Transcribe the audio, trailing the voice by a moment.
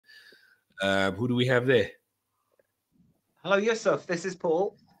Who do we have there? Hello, Yusuf. This is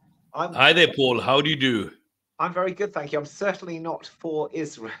Paul. Hi there, Paul. How do you do? I'm very good, thank you. I'm certainly not for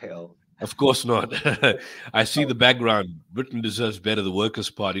Israel. Of course not. I see the background. Britain deserves better. The Workers'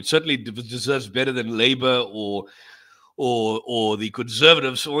 Party. It certainly deserves better than Labour or the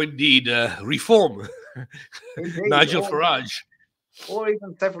Conservatives, or indeed Reform. Indeed, Nigel Farage. or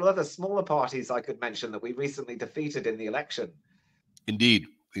even several other smaller parties I could mention that we recently defeated in the election. Indeed.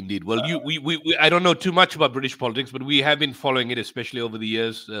 Indeed. Well, I don't know too much about British politics, but we have been following it, especially over the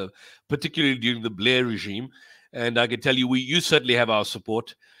years, particularly during the Blair regime. And I can tell you, you certainly have our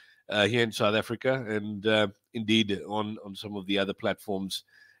support here in South Africa, and indeed on some of the other platforms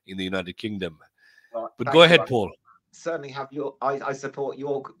in the United Kingdom. Well, but go ahead, Paul. Certainly have I support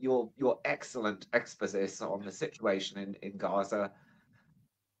your excellent exposition on the situation in Gaza.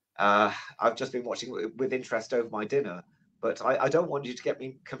 I've just been watching with interest over my dinner. But I don't want you to get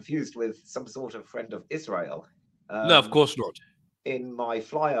me confused with some sort of friend of Israel. No, of course not. In my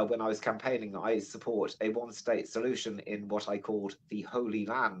flyer, when I was campaigning, I support a one-state solution in what I called the Holy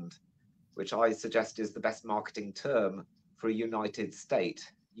Land, which I suggest is the best marketing term for a united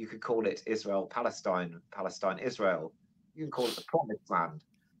state. You could call it Israel-Palestine, Palestine-Israel. You can call it the Promised Land.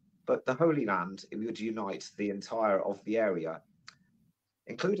 But the Holy Land, it would unite the entire of the area,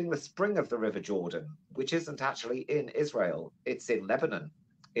 including the spring of the River Jordan, which isn't actually in Israel. It's in Lebanon.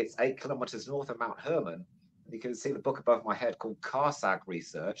 It's 8 kilometers north of Mount Hermon. You can see the book above my head called Karsag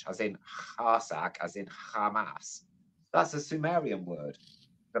Research, as in Karsag, as in Hamas. That's a Sumerian word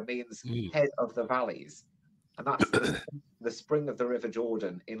that means head of the valleys. And that's the spring of the River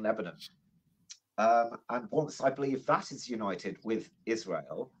Jordan in Lebanon. And once I believe that is united with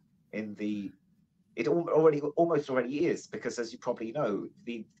Israel in the it almost already is, because as you probably know,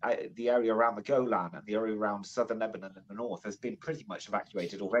 the area around the Golan and the area around southern Lebanon in the north has been pretty much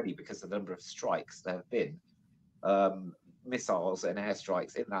evacuated already because of the number of strikes there have been, missiles and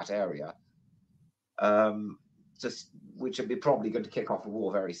airstrikes in that area, which are probably going to kick off a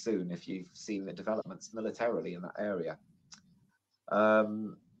war very soon if you've seen the developments militarily in that area.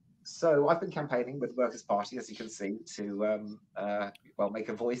 So I've been campaigning with the Workers' Party, as you can see, to make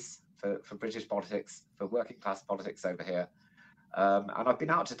a voice for British politics, for working class politics over here. And I've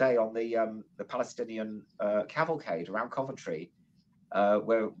been out today on the Palestinian cavalcade around Coventry,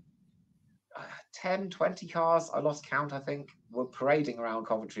 where 10, 20 cars, I lost count, I think, were parading around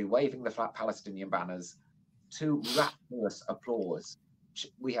Coventry, waving the flat Palestinian banners to rapturous applause.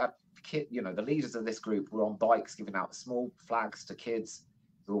 We had, the leaders of this group were on bikes giving out small flags to kids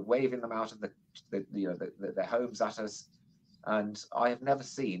who were waving them out of their homes at us. And I have never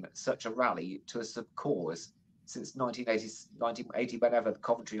seen such a rally to a cause since 1980, whenever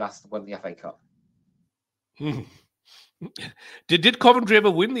Coventry last won the FA Cup. Did Coventry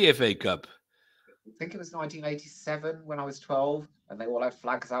ever win the FA Cup? I think it was 1987 when I was 12, and they all had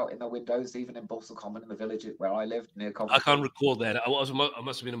flags out in their windows, even in Balsall Common in the village where I lived near Coventry. I can't recall that. I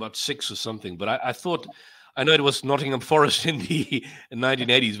must have been about 6 or something, but I know it was Nottingham Forest in the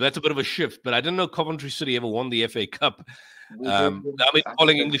 1980s. But that's a bit of a shift. But I didn't know Coventry City ever won the FA Cup.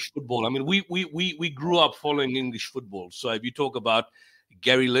 Following English football. I mean, we grew up following English football. So if you talk about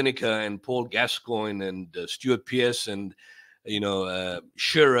Gary Lineker and Paul Gascoigne and Stuart Pearce and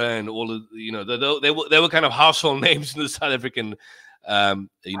Shearer and all of they were kind of household names in the South African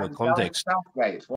context.